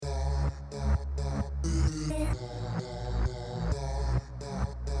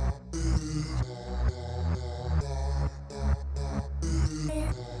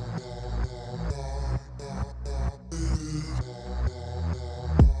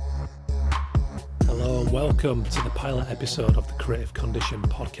welcome to the pilot episode of the Creative Condition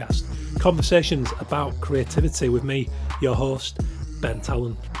podcast. Conversations about creativity with me, your host, Ben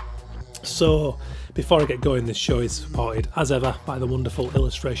Talon. So, before I get going, this show is supported, as ever, by the wonderful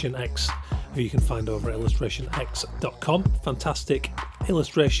Illustration X, who you can find over at illustrationx.com. Fantastic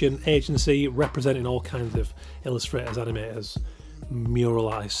illustration agency representing all kinds of illustrators, animators,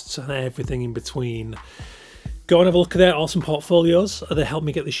 muralists, and everything in between. Go and have a look at their awesome portfolios. They helped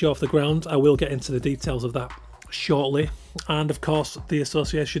me get the show off the ground. I will get into the details of that shortly. And of course, the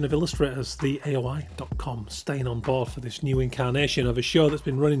Association of Illustrators, the AOI.com, staying on board for this new incarnation of a show that's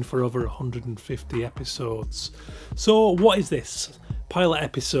been running for over 150 episodes. So what is this pilot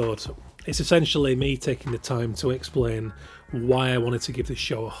episode? It's essentially me taking the time to explain why I wanted to give this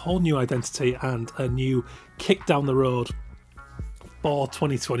show a whole new identity and a new kick down the road for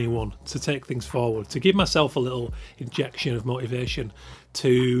 2021, to take things forward, to give myself a little injection of motivation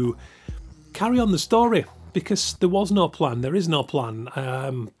to carry on the story, because there was no plan, there is no plan.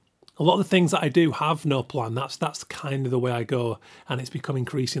 A lot of the things that I do have no plan. That's kind of the way I go, and it's become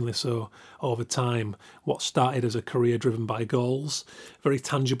increasingly so over time. What started as a career driven by goals, very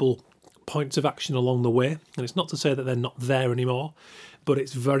tangible points of action along the way, and it's not to say that they're not there anymore, but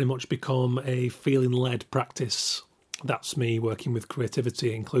it's very much become a feeling-led practice. That's me working with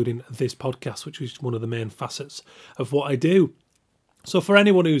creativity, including this podcast, which is one of the main facets of what I do. So for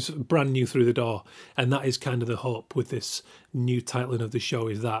anyone who's brand new through the door, and that is kind of the hope with this new titling of the show,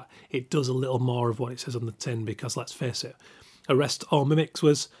 is that it does a little more of what it says on the tin, because let's face it, Arrest All Mimics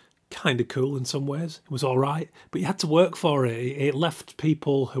was kind of cool in some ways. It was all right, but you had to work for it. It left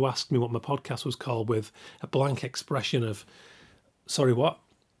people who asked me what my podcast was called with a blank expression of, sorry, what?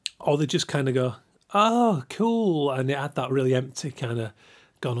 Or they just kind of go, oh, cool. And it had that really empty kind of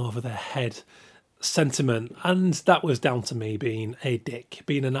gone over their head sentiment. And that was down to me being a dick,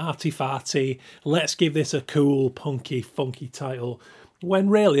 being an arty-farty, let's give this a cool, punky, funky title, when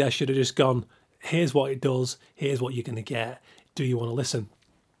really I should have just gone, here's what it does, here's what you're going to get, do you want to listen?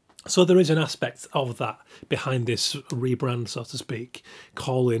 So there is an aspect of that behind this rebrand, so to speak,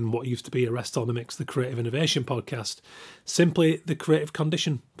 calling what used to be Arrest All Mimics the Creative Innovation Podcast simply the Creative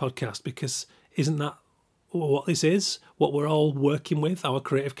Condition Podcast, because isn't that what this is? What we're all working with, our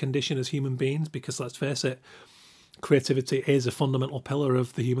creative condition as human beings? Because let's face it, creativity is a fundamental pillar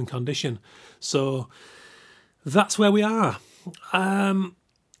of the human condition. So that's where we are.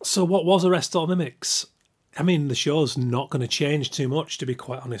 So what was Arrest All Mimics? I mean, the show's not going to change too much, to be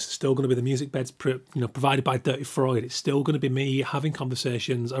quite honest. It's still going to be the music beds provided by Dirty Freud. It's still going to be me having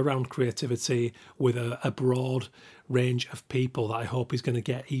conversations around creativity with a broad range of people that I hope is going to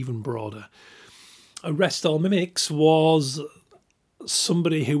get even broader. Arrest All Mimics was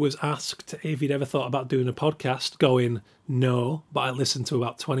somebody who was asked if he'd ever thought about doing a podcast, going, no, but I listened to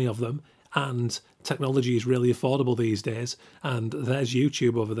about 20 of them, and technology is really affordable these days, and there's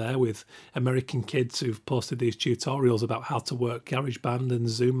YouTube over there with American kids who've posted these tutorials about how to work GarageBand and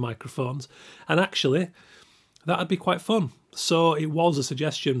Zoom microphones, and actually that'd be quite fun. So it was a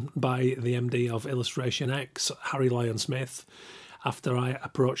suggestion by the MD of Illustration X, Harry Lyon Smith, after I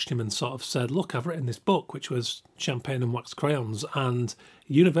approached him and sort of said, look, I've written this book, which was Champagne and Wax Crayons, and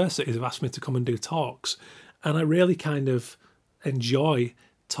universities have asked me to come and do talks, and I really kind of enjoy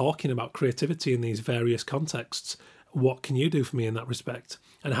talking about creativity in these various contexts. What can you do for me in that respect?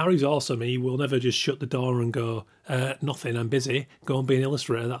 And Harry's also me, will never just shut the door and go, nothing, I'm busy, go and be an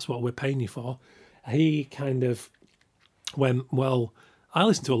illustrator, that's what we're paying you for. He kind of went, well, I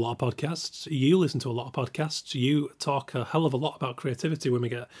listen to a lot of podcasts, you listen to a lot of podcasts, you talk a hell of a lot about creativity when we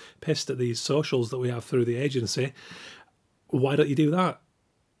get pissed at these socials that we have through the agency. Why don't you do that?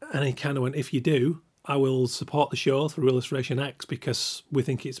 And he kind of went, if you do, I will support the show through Illustration X, because we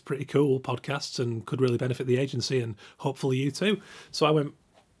think it's pretty cool podcasts and could really benefit the agency and hopefully you too. So I went,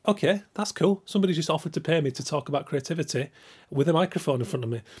 okay, that's cool. Somebody just offered to pay me to talk about creativity with a microphone in front of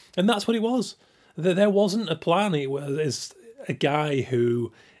me. And that's what it was. There wasn't a plan. It was a guy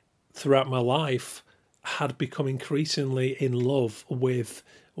who, throughout my life, had become increasingly in love with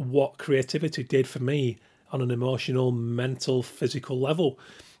what creativity did for me on an emotional, mental, physical level.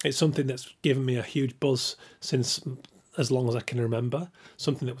 It's something that's given me a huge buzz since as long as I can remember,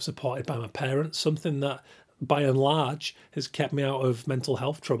 something that was supported by my parents, something that, by and large, has kept me out of mental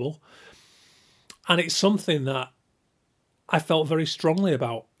health trouble. And it's something that I felt very strongly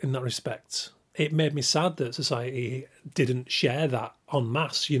about in that respect. It made me sad that society didn't share that en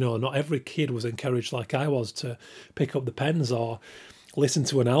masse. Not every kid was encouraged like I was to pick up the pens or listen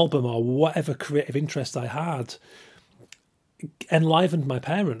to an album or whatever creative interest I had. Enlivened my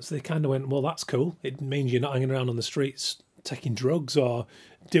parents. They kind of went, well, that's cool. It means you're not hanging around on the streets taking drugs or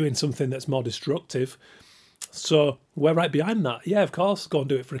doing something that's more destructive. So we're right behind that. Yeah, of course, go and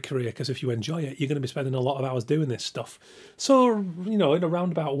do it for a career, because if you enjoy it, you're going to be spending a lot of hours doing this stuff. So, in a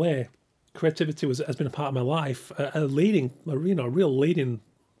roundabout way, creativity has been a part of my life, a real leading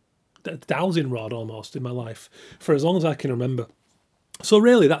dowsing rod almost in my life for as long as I can remember. So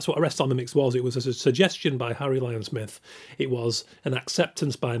really, that's what Arrest All Mimics was. It was a suggestion by Harry Lyon-Smith. It was an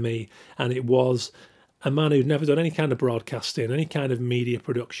acceptance by me, and it was a man who'd never done any kind of broadcasting, any kind of media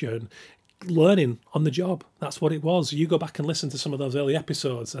production, learning on the job. That's what it was. You go back and listen to some of those early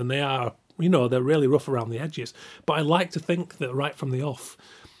episodes, and they are, they're really rough around the edges. But I like to think that right from the off,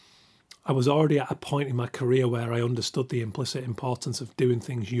 I was already at a point in my career where I understood the implicit importance of doing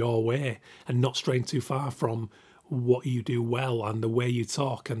things your way and not straying too far from what you do well and the way you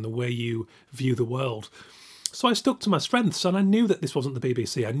talk and the way you view the world. So I stuck to my strengths, and I knew that this wasn't the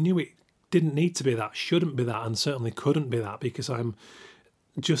BBC. I knew it didn't need to be that, shouldn't be that, and certainly couldn't be that, because I'm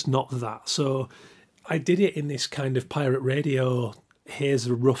just not that. So I did it in this kind of pirate radio, here's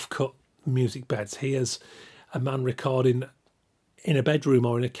a rough cut music beds, here's a man recording in a bedroom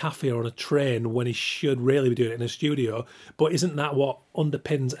or in a cafe or on a train when he should really be doing it in a studio. But isn't that what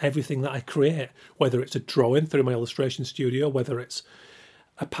underpins everything that I create? Whether it's a drawing through my illustration studio, whether it's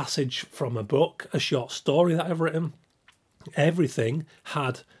a passage from a book, a short story that I've written, everything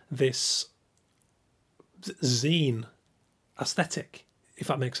had this zine aesthetic, if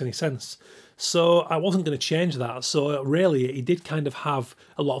that makes any sense. So I wasn't going to change that. So really, it did kind of have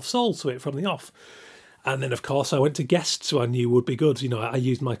a lot of soul to it from the off. And then, of course, I went to guests who I knew would be good. I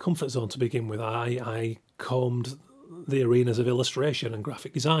used my comfort zone to begin with. I combed the arenas of illustration and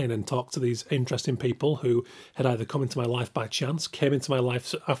graphic design and talked to these interesting people who had either come into my life by chance, came into my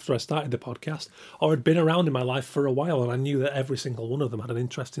life after I started the podcast, or had been around in my life for a while, and I knew that every single one of them had an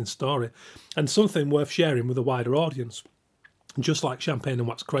interesting story and something worth sharing with a wider audience. Just like Champagne and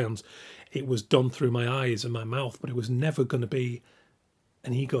Wax Crayons, it was done through my eyes and my mouth, but it was never going to be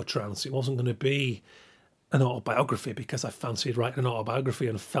an ego trance. It wasn't going to be an autobiography because I fancied writing an autobiography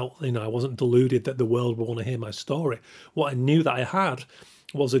and felt, I wasn't deluded that the world would want to hear my story. What I knew that I had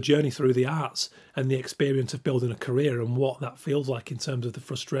was a journey through the arts and the experience of building a career and what that feels like in terms of the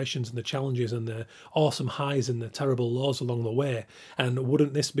frustrations and the challenges and the awesome highs and the terrible lows along the way. And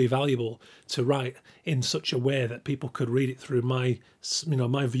wouldn't this be valuable to write in such a way that people could read it through my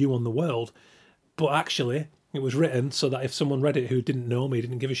view on the world? But actually, it was written so that if someone read it who didn't know me,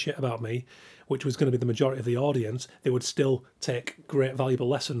 didn't give a shit about me, which was going to be the majority of the audience, they would still take great valuable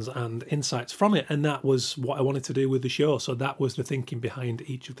lessons and insights from it. And that was what I wanted to do with the show. So that was the thinking behind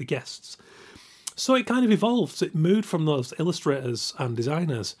each of the guests. So it kind of evolved. It moved from those illustrators and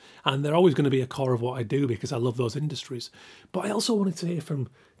designers, and they're always going to be a core of what I do because I love those industries. But I also wanted to hear from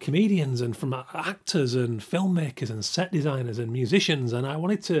comedians and from actors and filmmakers and set designers and musicians. And I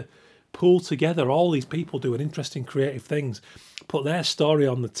wanted to pull together all these people doing interesting creative things, put their story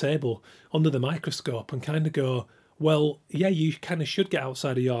on the table under the microscope and kind of go, well, yeah, you kind of should get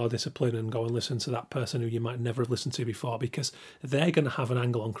outside of your discipline and go and listen to that person who you might never have listened to before, because they're going to have an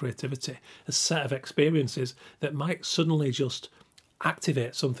angle on creativity, a set of experiences that might suddenly just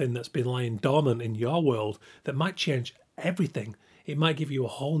activate something that's been lying dormant in your world that might change everything. It might give you a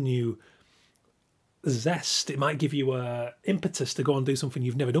whole new zest. It might give you a impetus to go and do something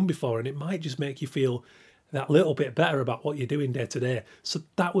you've never done before, and it might just make you feel that little bit better about what you're doing day to day. So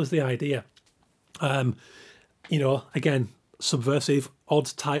that was the idea. Again, subversive, odd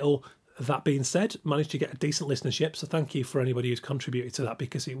title. That being said, managed to get a decent listenership, so thank you for anybody who's contributed to that,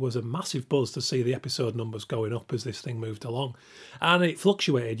 because it was a massive buzz to see the episode numbers going up as this thing moved along. And it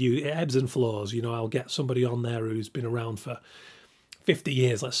fluctuated, it ebbs and flows. I'll get somebody on there who's been around for 50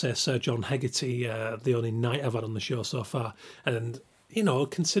 years, let's say Sir John Hegarty, the only knight I've had on the show so far, and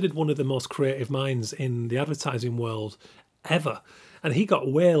considered one of the most creative minds in the advertising world ever. And he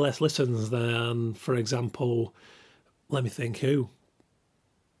got way less listens than, for example, let me think who.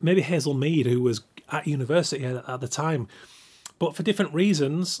 Maybe Hazel Mead, who was at university at the time. But for different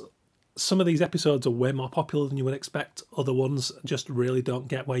reasons, some of these episodes are way more popular than you would expect. Other ones just really don't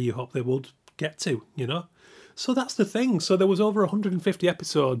get where you hope they would get to, So that's the thing. So there was over 150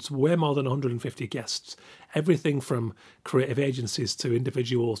 episodes, way more than 150 guests. Everything from creative agencies to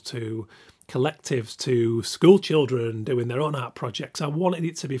individuals to collectives to school children doing their own art projects. I wanted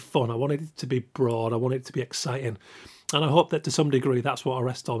it to be fun. I wanted it to be broad. I wanted it to be exciting. And I hope that to some degree that's what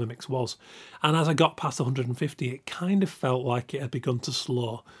Arrest All Mimics was. And as I got past 150, it kind of felt like it had begun to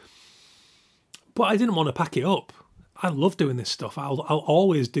slow. But I didn't want to pack it up. I love doing this stuff. I'll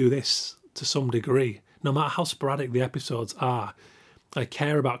always do this to some degree. No matter how sporadic the episodes are, I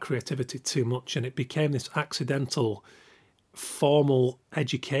care about creativity too much, and it became this accidental, formal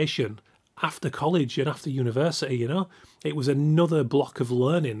education after college and after university, you know. It was another block of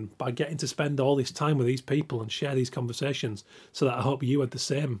learning by getting to spend all this time with these people and share these conversations, so that I hope you had the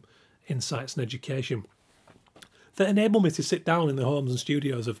same insights and education that enabled me to sit down in the homes and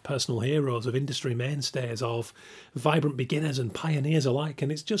studios of personal heroes, of industry mainstays, of vibrant beginners and pioneers alike.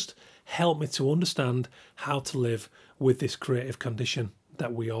 And it's just helped me to understand how to live with this creative condition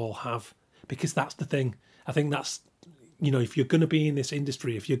that we all have. Because that's the thing. I think that's, you know, if you're going to be in this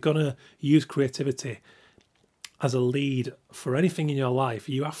industry, if you're going to use creativity as a lead for anything in your life,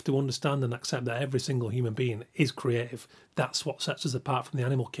 you have to understand and accept that every single human being is creative. That's what sets us apart from the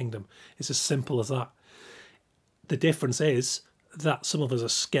animal kingdom. It's as simple as that. The difference is that some of us are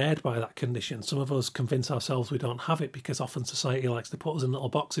scared by that condition. Some of us convince ourselves we don't have it, because often society likes to put us in little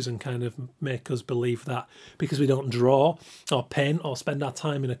boxes and kind of make us believe that because we don't draw or paint or spend our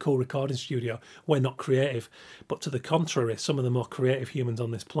time in a cool recording studio, we're not creative. But to the contrary, some of the more creative humans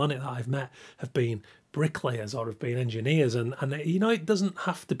on this planet that I've met have been bricklayers or have been engineers. And you know, it doesn't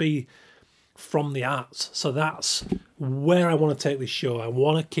have to be from the arts. So that's where I want to take this show. I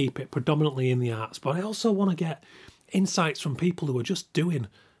want to keep it predominantly in the arts, but I also want to get insights from people who are just doing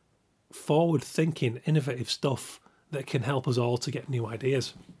forward-thinking, innovative stuff that can help us all to get new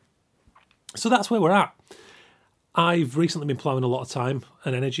ideas. So that's where we're at. I've recently been ploughing a lot of time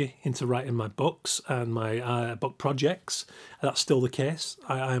and energy into writing my books and my book projects. That's still the case.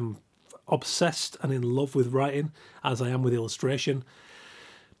 I'm obsessed and in love with writing, as I am with illustration.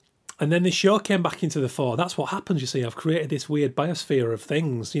 And then this show came back into the fore. That's what happens, you see. I've created this weird biosphere of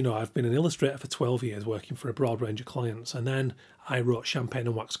things. You know, I've been an illustrator for 12 years working for a broad range of clients. And then I wrote Champagne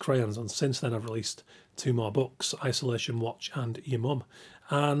and Wax Crayons. And since then, I've released 2 more books, Isolation Watch and Your Mum.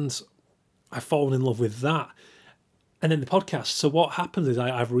 And I've fallen in love with that. And then the podcast. So what happens is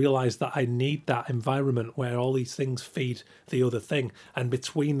I've realised that I need that environment where all these things feed the other thing. And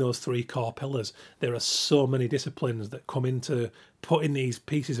between those 3 core pillars, there are so many disciplines that come into putting these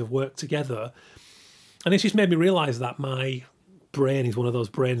pieces of work together. And it's just made me realise that my brain is one of those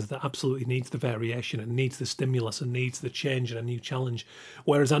brains that absolutely needs the variation and needs the stimulus and needs the change and a new challenge.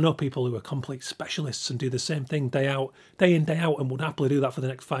 Whereas I know people who are complete specialists and do the same thing day in, day out, and would happily do that for the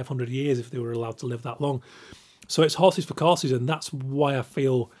next 500 years if they were allowed to live that long. So it's horses for courses, and that's why I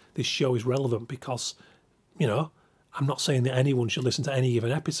feel this show is relevant, because, you know, I'm not saying that anyone should listen to any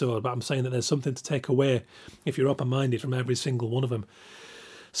given episode, but I'm saying that there's something to take away if you're open-minded from every single one of them.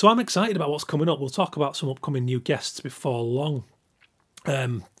 So I'm excited about what's coming up. We'll talk about some upcoming new guests before long.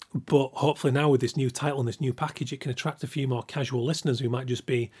 But hopefully now with this new title and this new package, it can attract a few more casual listeners who might just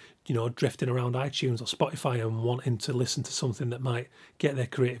be, you know, drifting around iTunes or Spotify and wanting to listen to something that might get their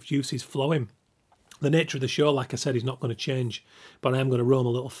creative juices flowing. The nature of the show, like I said, is not going to change, but I am going to roam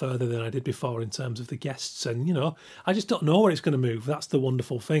a little further than I did before in terms of the guests. And, you know, I just don't know where it's going to move. That's the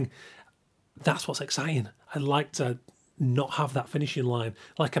wonderful thing. That's what's exciting. I'd like to not have that finishing line.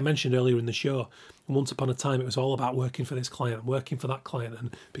 Like I mentioned earlier in the show, once upon a time, it was all about working for this client, working for that client,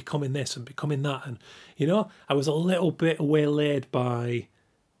 and becoming this and becoming that. And, you know, I was a little bit waylaid by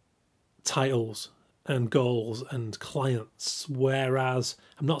titles and goals and clients, whereas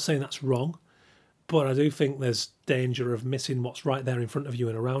I'm not saying that's wrong. But I do think there's danger of missing what's right there in front of you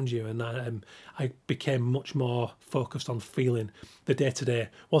and around you. And I became much more focused on feeling the day-to-day.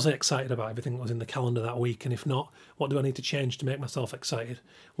 Was I excited about everything that was in the calendar that week? And if not, what do I need to change to make myself excited?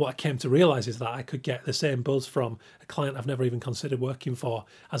 What I came to realise is that I could get the same buzz from a client I've never even considered working for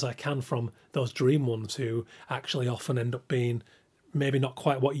as I can from those dream ones who actually often end up being maybe not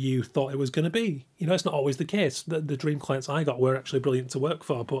quite what you thought it was going to be. You know, it's not always the case. The dream clients I got were actually brilliant to work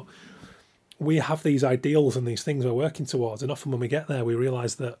for, but we have these ideals and these things we're working towards, and often when we get there, we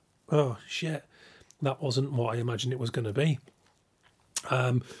realise that, oh shit, that wasn't what I imagined it was going to be.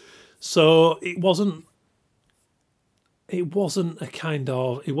 So it wasn't a kind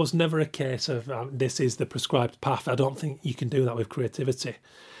of, it was never a case of this is the prescribed path. I don't think you can do that with creativity.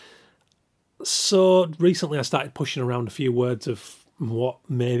 So recently I started pushing around a few words of what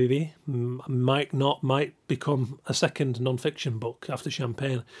maybe might become a second non-fiction book after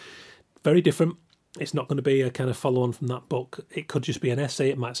Champagne. Very different. It's not going to be a kind of follow-on from that book. It could just be an essay.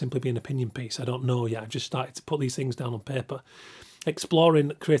 It might simply be an opinion piece. I don't know yet. I've just started to put these things down on paper.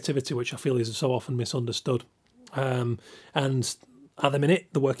 Exploring creativity, which I feel is so often misunderstood. And at the minute,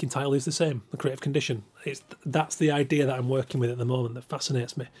 the working title is the same, The Creative Condition. That's the idea that I'm working with at the moment that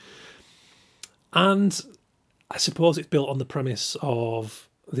fascinates me. And I suppose it's built on the premise of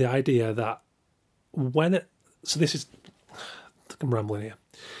the idea that I'm rambling here.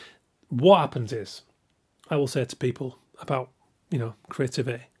 What happens is, I will say to people about, you know,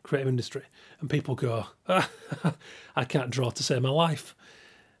 creativity, creative industry, and people go, I can't draw to save my life.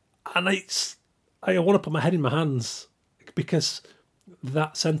 And I want to put my head in my hands, because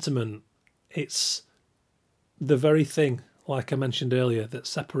that sentiment, it's the very thing, like I mentioned earlier, that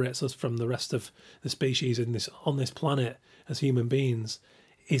separates us from the rest of the species on this planet as human beings,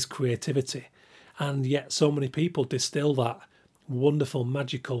 is creativity. And yet so many people distill that wonderful,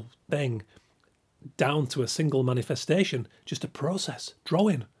 magical thing down to a single manifestation, just a process.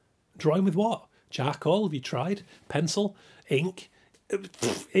 Drawing with what? Charcoal? Have you tried? Pencil? Ink?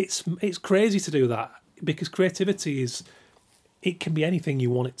 It's crazy to do that, because creativity it can be anything you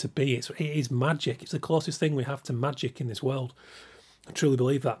want it to be. It is magic. It's the closest thing we have to magic in this world. I truly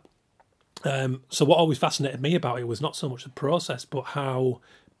believe that. So what always fascinated me about it was not so much the process, but how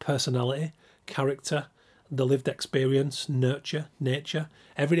personality, character, the lived experience, nurture, nature,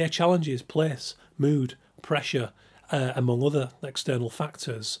 everyday challenges, place, mood, pressure, among other external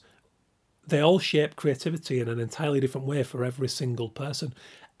factors, they all shape creativity in an entirely different way for every single person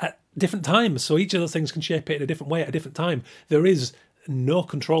at different times. So each of those things can shape it in a different way at a different time. There is no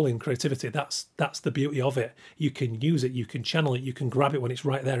controlling creativity. That's the beauty of it. You can use it, you can channel it, you can grab it when it's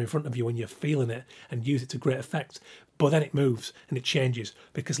right there in front of you when you're feeling it, and use it to great effect. But then it moves and it changes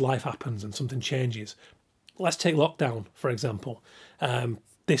because life happens and something changes. Let's take lockdown, for example.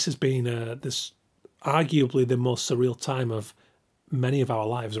 This has been this arguably the most surreal time of many of our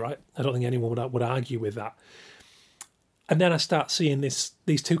lives, right? I don't think anyone would argue with that. And then I start seeing these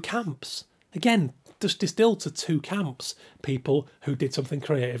two camps. Again, just distilled to two camps. People who did something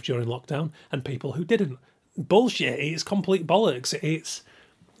creative during lockdown and people who didn't. Bullshit. It's complete bollocks. It's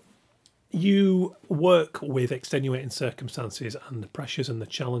you work with extenuating circumstances and the pressures and the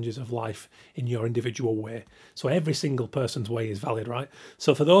challenges of life in your individual way. So every single person's way is valid, right?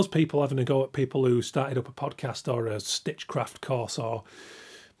 So for those people having a go at people who started up a podcast or a stitchcraft course or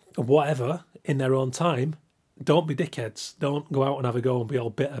whatever in their own time, don't be dickheads. Don't go out and have a go and be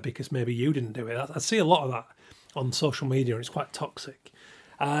all bitter because maybe you didn't do it. I see a lot of that on social media, and it's quite toxic.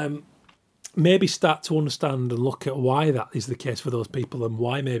 Maybe start to understand and look at why that is the case for those people, and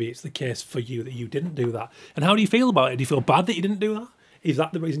why maybe it's the case for you that you didn't do that. And how do you feel about it? Do you feel bad that you didn't do that? Is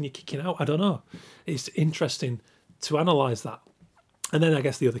that the reason you're kicking out? I don't know. It's interesting to analyse that. And then I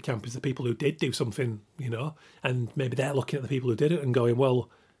guess the other camp is the people who did do something, and maybe they're looking at the people who did it and going, well,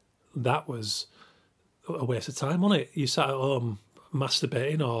 that was a waste of time, wasn't it? You sat at home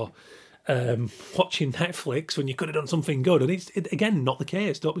masturbating or watching Netflix when you could have done something good, and it's again not the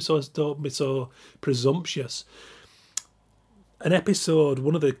case. Don't be so presumptuous. An episode,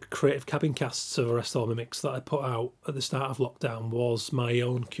 one of the creative cabin casts of Arrest All Mimics that I put out at the start of lockdown was my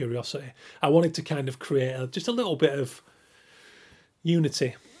own curiosity. I wanted to kind of create just a little bit of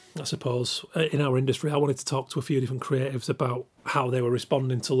unity, I suppose, in our industry. I wanted to talk to a few different creatives about how they were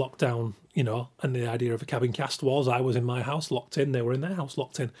responding to lockdown, and the idea of a cabin cast was I was in my house locked in, they were in their house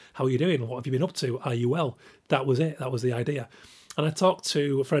locked in. How are you doing? What have you been up to? Are you well? That was it. That was the idea. And I talked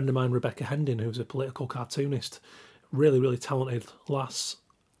to a friend of mine, Rebecca Hendon, who's a political cartoonist, really, really talented lass.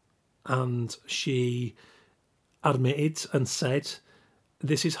 And she admitted and said,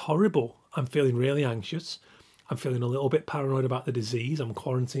 this is horrible. I'm feeling really anxious. I'm feeling a little bit paranoid about the disease. I'm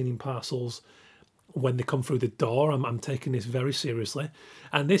quarantining parcels when they come through the door. I'm taking this very seriously.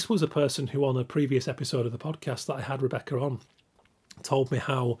 And this was a person who, on a previous episode of the podcast that I had Rebecca on, told me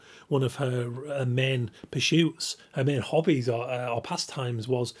how one of her main pursuits, her main hobbies or pastimes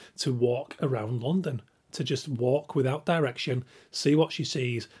was to walk around London, to just walk without direction, see what she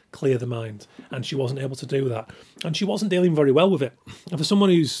sees, clear the mind. And she wasn't able to do that. And she wasn't dealing very well with it. And for someone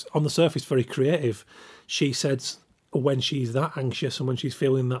who's on the surface very creative, she said when she's that anxious and when she's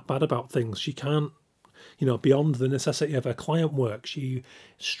feeling that bad about things, she can't, beyond the necessity of her client work, she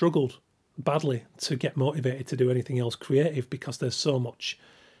struggled badly to get motivated to do anything else creative because there's so much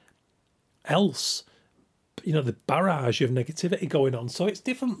else, the barrage of negativity going on. So it's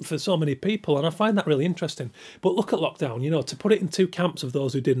different for so many people, and I find that really interesting. But look at lockdown, to put it in two camps of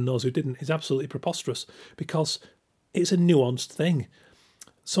those who did and those who didn't is absolutely preposterous because it's a nuanced thing.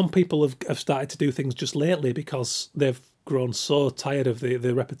 Some people have started to do things just lately because they've grown so tired of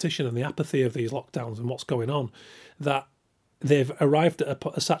the repetition and the apathy of these lockdowns and what's going on that they've arrived at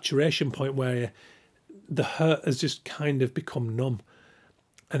a saturation point where the hurt has just kind of become numb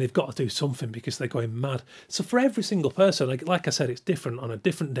and they've got to do something because they're going mad. So for every single person, like I said, it's different on a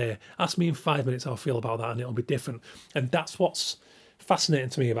different day. Ask me in 5 minutes how I feel about that and it'll be different. And that's what's fascinating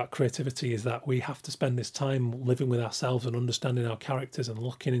to me about creativity, is that we have to spend this time living with ourselves and understanding our characters and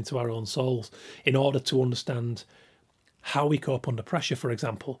looking into our own souls in order to understand how we cope under pressure, for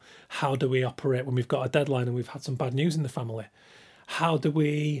example. How do we operate when we've got a deadline and we've had some bad news in the family? How do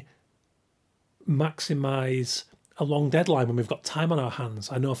we maximise a long deadline, when we've got time on our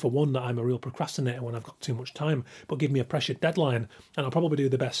hands. I know for one that I'm a real procrastinator when I've got too much time, but give me a pressured deadline and I'll probably do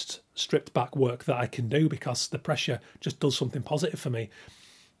the best stripped back work that I can do because the pressure just does something positive for me.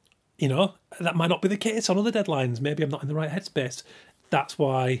 You know, that might not be the case on other deadlines. Maybe I'm not in the right headspace. That's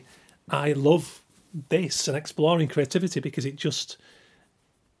why I love this and exploring creativity, because it just,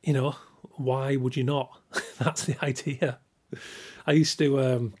 you know, why would you not? That's the idea. I used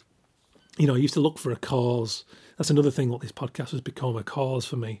to, I used to look for a cause. That's another thing what this podcast has become, a cause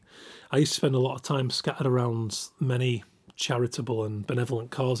for me. I used to spend a lot of time scattered around many charitable and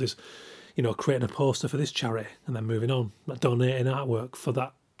benevolent causes, you know, creating a poster for this charity and then moving on, donating artwork for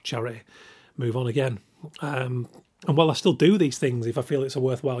that charity, move on again. And while I still do these things, if I feel it's a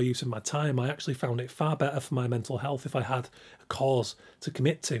worthwhile use of my time, I actually found it far better for my mental health if I had a cause to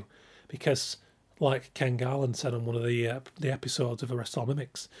commit to. Because, like Ken Garland said on one of the episodes of Arrest All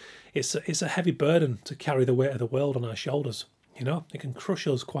Mimics, it's a heavy burden to carry the weight of the world on our shoulders. You know, it can crush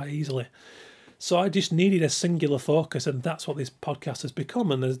us quite easily. So I just needed a singular focus, and that's what this podcast has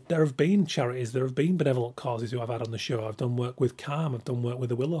become. And there have been charities, there have been benevolent causes who I've had on the show. I've done work with Calm, I've done work with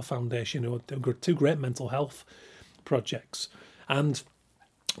the Willow Foundation, who are two great mental health projects. And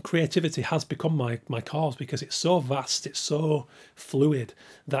creativity has become my cause because it's so vast, it's so fluid,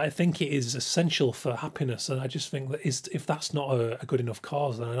 that I think it is essential for happiness. And I just think that if that's not a good enough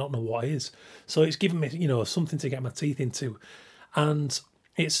cause, then I don't know what is. So it's given me, you know, something to get my teeth into. And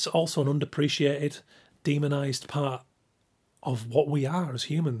it's also an underappreciated, demonised part of what we are as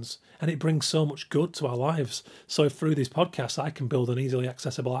humans, and it brings so much good to our lives. So if through this podcast I can build an easily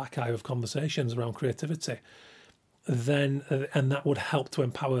accessible archive of conversations around creativity, then and that would help to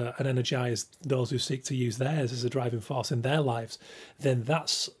empower and energise those who seek to use theirs as a driving force in their lives, then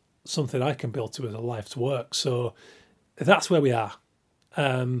that's something I can build to as a life's work. So that's where we are.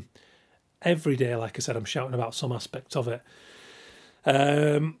 Every day, like I said, I'm shouting about some aspect of it.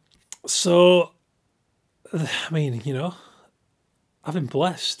 So, I mean, you know, I've been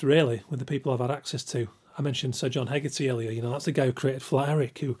blessed, really, with the people I've had access to. I mentioned Sir John Hegarty earlier. You know, that's the guy who created Flat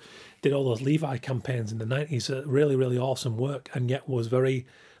Eric, who did all those Levi campaigns in the 90s. Really, really awesome work, and yet I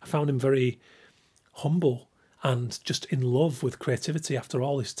found him very humble and just in love with creativity after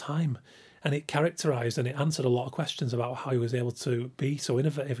all this time. And it characterised and it answered a lot of questions about how he was able to be so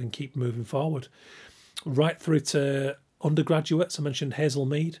innovative and keep moving forward. Right through to undergraduates, I mentioned Hazel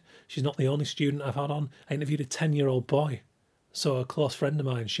Mead. She's not the only student I've had on. I interviewed a 10-year-old boy. So a close friend of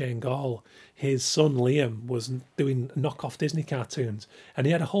mine, Shane Gall, his son Liam was doing knockoff Disney cartoons, and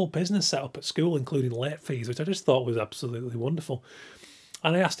he had a whole business set up at school, including late fees, which I just thought was absolutely wonderful.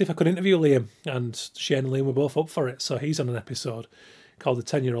 And I asked if I could interview Liam, and Shane and Liam were both up for it. So he's on an episode called The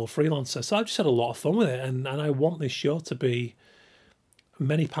 10-Year-Old Freelancer. So I just had a lot of fun with it, and I want this show to be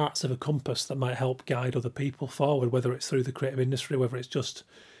many parts of a compass that might help guide other people forward, whether it's through the creative industry, whether it's just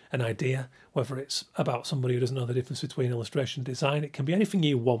an idea, whether it's about somebody who doesn't know the difference between illustration and design. It can be anything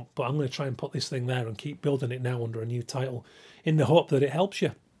you want, but I'm going to try and put this thing there and keep building it now under a new title in the hope that it helps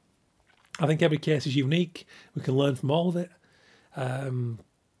you. I think every case is unique. We can learn from all of it.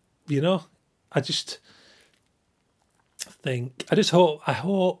 You know, I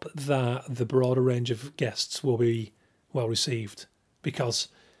hope that the broader range of guests will be well received, because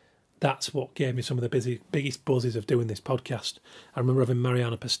that's what gave me some of the biggest buzzes of doing this podcast. I remember having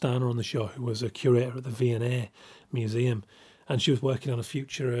Mariana Pestana on the show, who was a curator at the V&A Museum, and she was working on a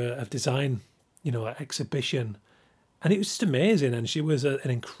future of design, you know, exhibition. And it was just amazing. And she was an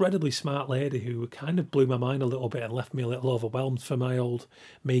incredibly smart lady who kind of blew my mind a little bit and left me a little overwhelmed for my old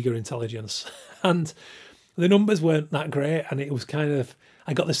meagre intelligence. And the numbers weren't that great. And it was kind of,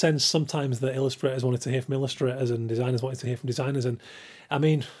 I got the sense sometimes that illustrators wanted to hear from illustrators and designers wanted to hear from designers. And I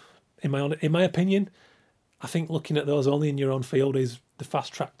mean, in my opinion, I think looking at those only in your own field is the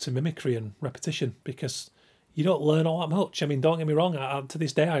fast track to mimicry and repetition, because you don't learn all that much. I mean, don't get me wrong, to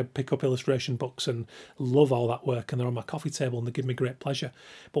this day I pick up illustration books and love all that work, and they're on my coffee table and they give me great pleasure.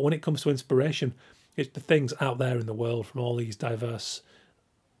 But when it comes to inspiration, it's the things out there in the world from all these diverse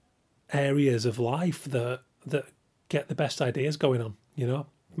areas of life that get the best ideas going on. You know,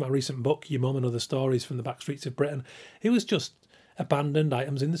 my recent book, Your Mum and Other Stories from the Back Streets of Britain, it was just abandoned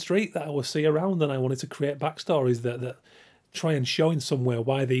items in the street that I would see around, and I wanted to create backstories that try and show in somewhere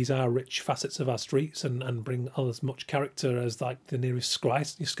why these are rich facets of our streets and bring as much character as like the nearest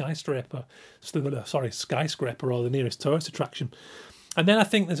skyscraper or the nearest tourist attraction. And then I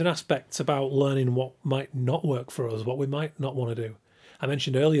think there's an aspect about learning what might not work for us, what we might not want to do. I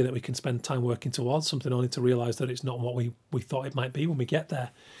mentioned earlier that we can spend time working towards something only to realise that it's not what we thought it might be when we get there.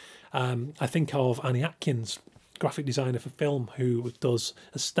 I think of Annie Atkins, graphic designer for film who does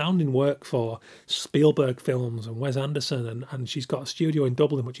astounding work for Spielberg films and Wes Anderson, and she's got a studio in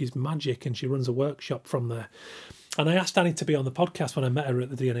Dublin which is magic, and she runs a workshop from there. And I asked Annie to be on the podcast when I met her at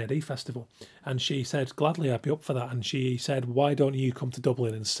the D&AD festival, and she said gladly I'd be up for that. And she said, why don't you come to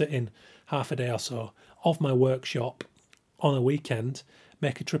Dublin and sit in half a day or so of my workshop on a weekend,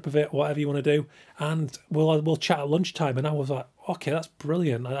 make a trip of it, whatever you want to do, and we'll chat at lunchtime. And I was like, okay, that's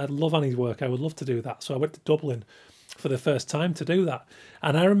brilliant. I love Annie's work. I would love to do that. So I went to Dublin for the first time to do that.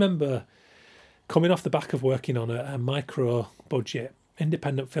 And I remember coming off the back of working on a micro budget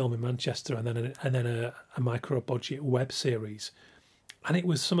independent film in Manchester, and then a micro budget web series, and it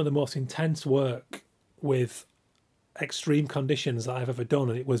was some of the most intense work with extreme conditions that I've ever done,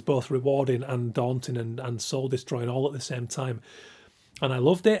 and it was both rewarding and daunting and soul destroying all at the same time. And I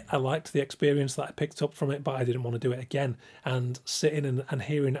loved it. I liked the experience that I picked up from it, but I didn't want to do it again. And sitting and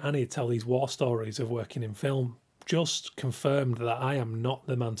hearing Annie tell these war stories of working in film just confirmed that I am not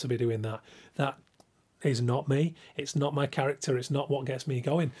the man to be doing that. That is not me. It's not my character. It's not what gets me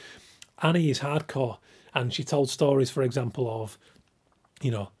going. Annie is hardcore, and she told stories, for example, of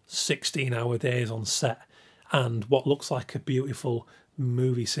 16-hour days on set and what looks like a beautiful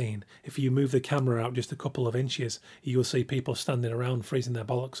movie scene. If you move the camera out just a couple of inches, you'll see people standing around freezing their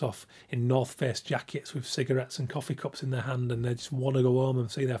bollocks off in North Face jackets with cigarettes and coffee cups in their hand, and they just want to go home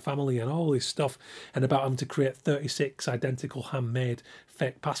and see their family and all this stuff, and about having to create 36 identical handmade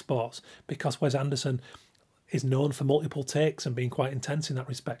fake passports because Wes Anderson is known for multiple takes and being quite intense in that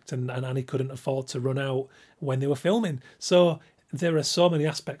respect, and Annie couldn't afford to run out when they were filming. So there are so many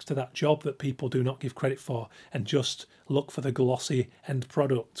aspects to that job that people do not give credit for and just look for the glossy end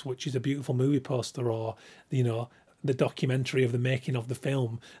product, which is a beautiful movie poster or, the documentary of the making of the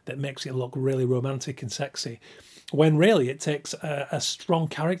film that makes it look really romantic and sexy. When really it takes a strong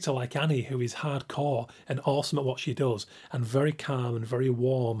character like Annie, who is hardcore and awesome at what she does and very calm and very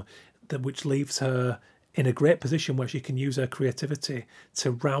warm, which leaves her in a great position where she can use her creativity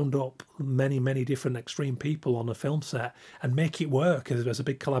to round up many, many different extreme people on a film set and make it work as a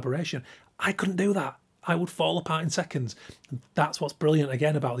big collaboration. I couldn't do that. I would fall apart in seconds. That's what's brilliant,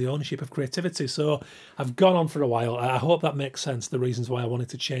 again, about the ownership of creativity. So I've gone on for a while. I hope that makes sense, the reasons why I wanted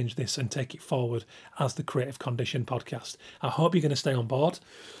to change this and take it forward as the Creative Condition podcast. I hope you're going to stay on board.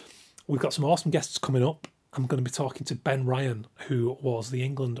 We've got some awesome guests coming up. I'm going to be talking to Ben Ryan, who was the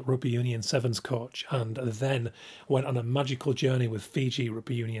England Rugby Union Sevens coach and then went on a magical journey with Fiji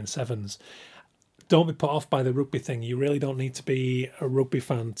Rugby Union Sevens. Don't be put off by the rugby thing. You really don't need to be a rugby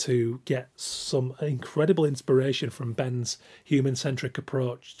fan to get some incredible inspiration from Ben's human-centric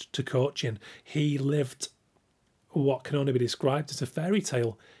approach to coaching. He lived what can only be described as a fairy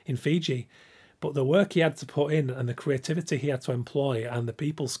tale in Fiji. But the work he had to put in and the creativity he had to employ and the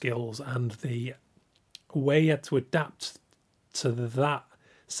people skills and the way he had to adapt to that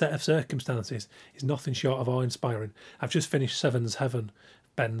set of circumstances is nothing short of awe-inspiring. I've just finished Sevens Heaven,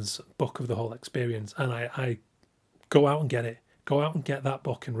 Ben's book of the whole experience, and I go out and get it. Go out and get that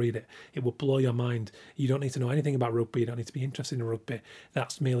book and read it. It will blow your mind. You don't need to know anything about rugby. You don't need to be interested in rugby.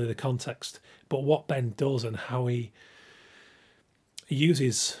 That's merely the context. But what Ben does and how he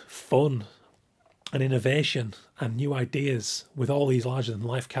uses fun and innovation and new ideas with all these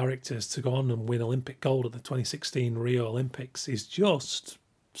larger-than-life characters to go on and win Olympic gold at the 2016 Rio Olympics is just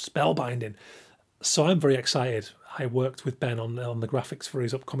spellbinding. So I'm very excited. I worked with Ben on the graphics for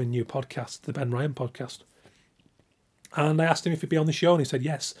his upcoming new podcast, the Ben Ryan podcast. And I asked him if he'd be on the show, and he said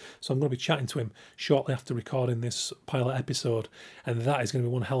yes. So I'm going to be chatting to him shortly after recording this pilot episode, and that is going to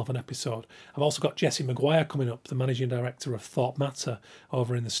be one hell of an episode. I've also got Jessie McGuire coming up, the managing director of Thought Matter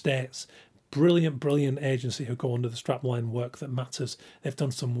over in the States. Brilliant agency who go under the strapline Work That Matters. They've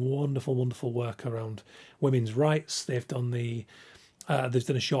done some wonderful work around women's rights. They've done they've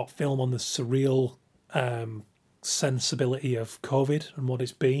done a short film on the surreal sensibility of COVID and what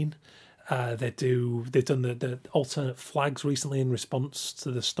it's been. They've done the alternate flags recently in response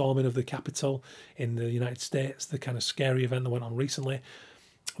to the storming of the Capitol in the United States, the kind of scary event that went on recently.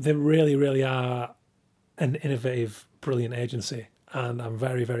 They really are an innovative, brilliant agency. And I'm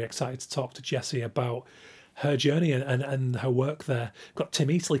very excited to talk to Jessie about her journey and her work there. Got Tim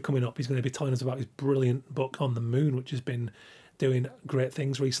Easley coming up. He's going to be telling us about his brilliant book On the Moon, which has been doing great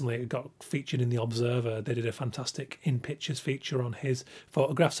things recently. It got featured in The Observer. They did a fantastic in-pictures feature on his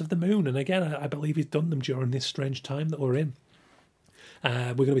photographs of the moon. And again, I believe he's done them during this strange time that we're in.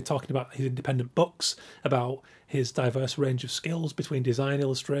 We're going to be talking about his independent books, about his diverse range of skills between design,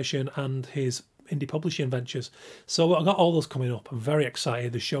 illustration, and his indie publishing ventures. So I've got all those coming up. I'm very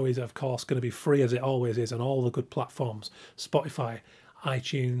excited. The show is, of course, going to be free as it always is on all the good platforms: Spotify,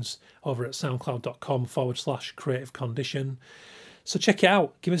 iTunes, over at soundcloud.com/creative condition. So check it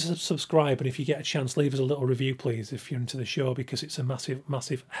out, give us a subscribe, and if you get a chance, leave us a little review, please, if you're into the show, because it's a massive,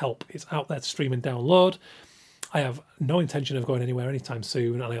 massive help. It's out there to stream and download. I have no intention of going anywhere anytime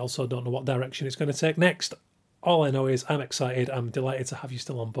soon, and I also don't know what direction it's going to take next. All I know is I'm excited. I'm delighted to have you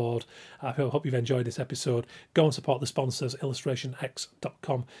still on board. I hope you've enjoyed this episode. Go and support the sponsors,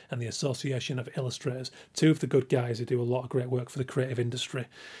 illustrationx.com and the Association of Illustrators, two of the good guys who do a lot of great work for the creative industry.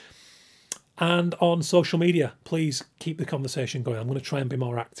 And on social media, please keep the conversation going. I'm going to try and be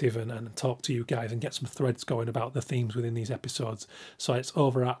more active and talk to you guys and get some threads going about the themes within these episodes. So it's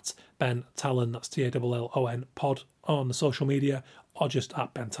over at Ben Tallon, that's TALLON pod on the social media, or just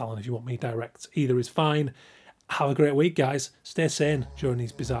at Ben Tallon if you want me direct. Either is fine. Have a great week, guys. Stay sane during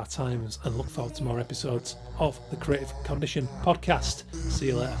these bizarre times and look forward to more episodes of the Creative Condition podcast. See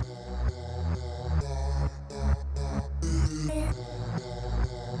you later.